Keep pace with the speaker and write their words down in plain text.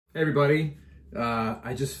Hey everybody,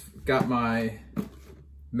 I just got my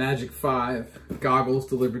Magic 5 goggles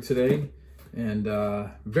delivered today and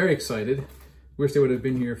very excited. Wish they would have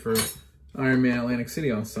been here for Ironman Atlantic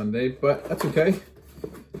City on Sunday, but that's okay.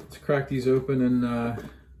 Let's crack these open and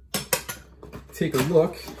take a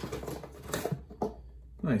look.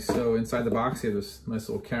 Nice, so inside the box you have this nice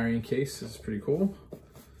little carrying case. This is pretty cool.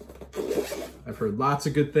 I've heard lots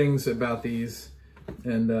of good things about these.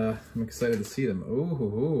 And I'm excited to see them.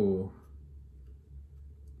 Ooh,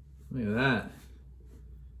 look at that.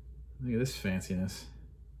 Look at this fanciness.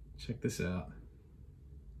 Check this out.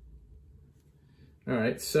 All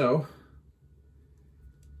right, so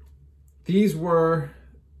these were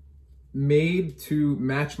made to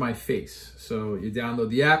match my face. So you download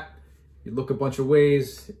the app, you look a bunch of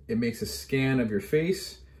ways, it makes a scan of your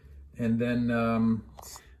face, and then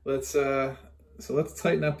let's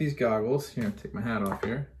tighten up these goggles. Here, take my hat off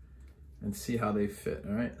here and see how they fit.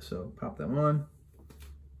 All right, so pop them on.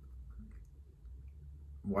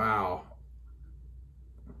 Wow.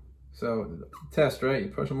 So test, right? You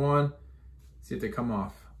push them on, see if they come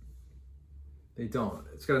off. They don't.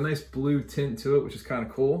 It's got a nice blue tint to it, which is kind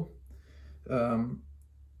of cool.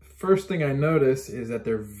 First thing I notice is that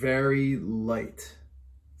they're very light,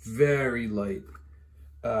 very light.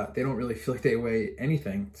 They don't really feel like they weigh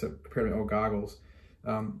anything compared to old goggles.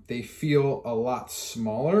 They feel a lot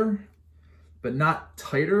smaller, but not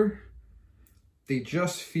tighter. They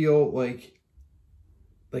just feel like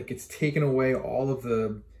it's taken away all of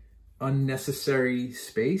the unnecessary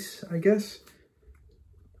space, I guess.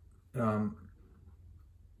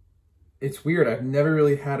 It's weird. I've never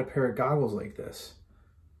really had a pair of goggles like this.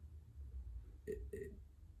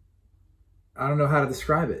 I don't know how to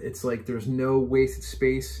describe it. It's like there's no wasted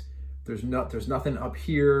space. There's nothing up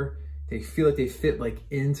here. They feel like they fit like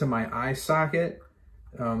into my eye socket.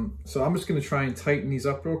 So I'm just gonna try and tighten these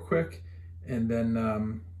up real quick and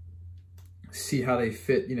then see how they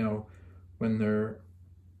fit, you know, when they're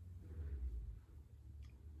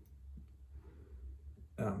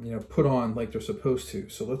you know, put on like they're supposed to.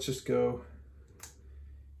 So let's just go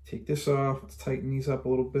take this off. Let's tighten these up a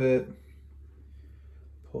little bit.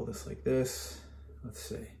 Pull this like this. Let's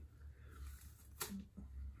see.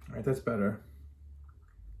 All right, that's better.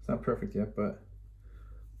 It's not perfect yet, but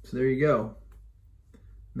so there you go.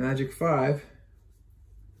 Magic 5.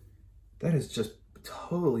 That is just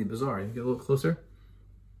totally bizarre. You get a little closer.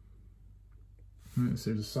 All right,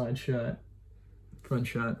 so there's a side shot, front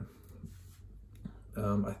shot.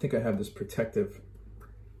 I think I have this protective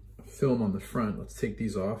film on the front. Let's take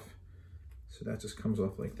these off. So that just comes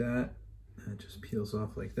off like that. And it just peels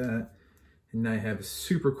off like that. And now I have a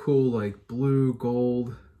super cool like blue,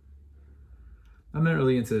 gold. I'm not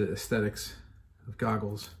really into aesthetics of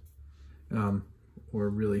goggles, or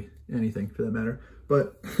really anything for that matter,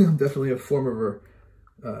 but I'm definitely a form over,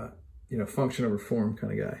 you know, function over form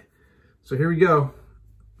kind of guy. So here we go.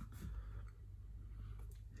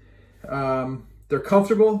 They're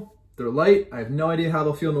comfortable, they're light. I have no idea how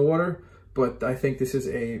they'll feel in the water, but I think this is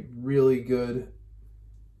a really good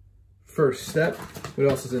first step. What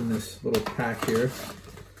else is in this little pack here?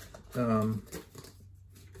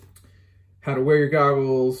 How to wear your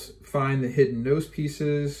goggles, find the hidden nose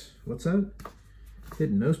pieces. What's that?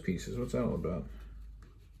 Hidden nose pieces, what's that all about?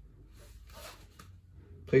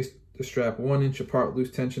 Place the strap 1 inch apart,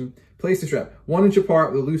 loose tension. Place the strap 1 inch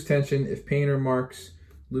apart with a loose tension. If pain or marks,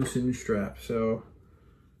 loosen strap. So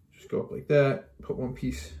just go up like that, put one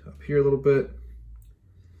piece up here a little bit,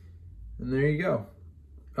 and there you go.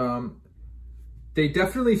 They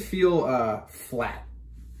definitely feel flat.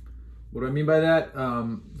 What do I mean by that?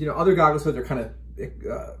 You know, other goggles, they're kind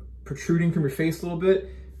of protruding from your face a little bit,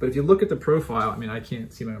 but if you look at the profile, I mean, I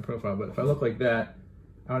can't see my own profile, but if I look like that,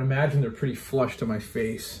 I would imagine they're pretty flush to my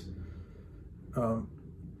face.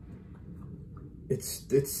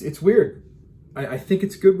 It's weird. I think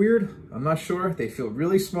it's good weird. I'm not sure. They feel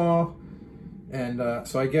really small, and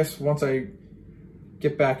so I guess once I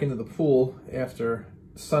get back into the pool after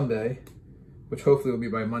Sunday, which hopefully will be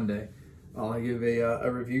by Monday, I'll give a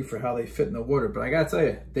review for how they fit in the water. But I gotta tell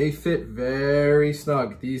you, they fit very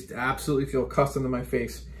snug. These absolutely feel custom to my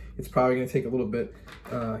face. It's probably gonna take a little bit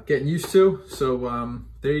getting used to. So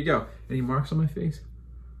there you go. Any marks on my face?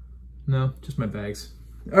 No, just my bags.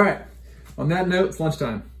 All right, on that note, it's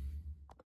lunchtime.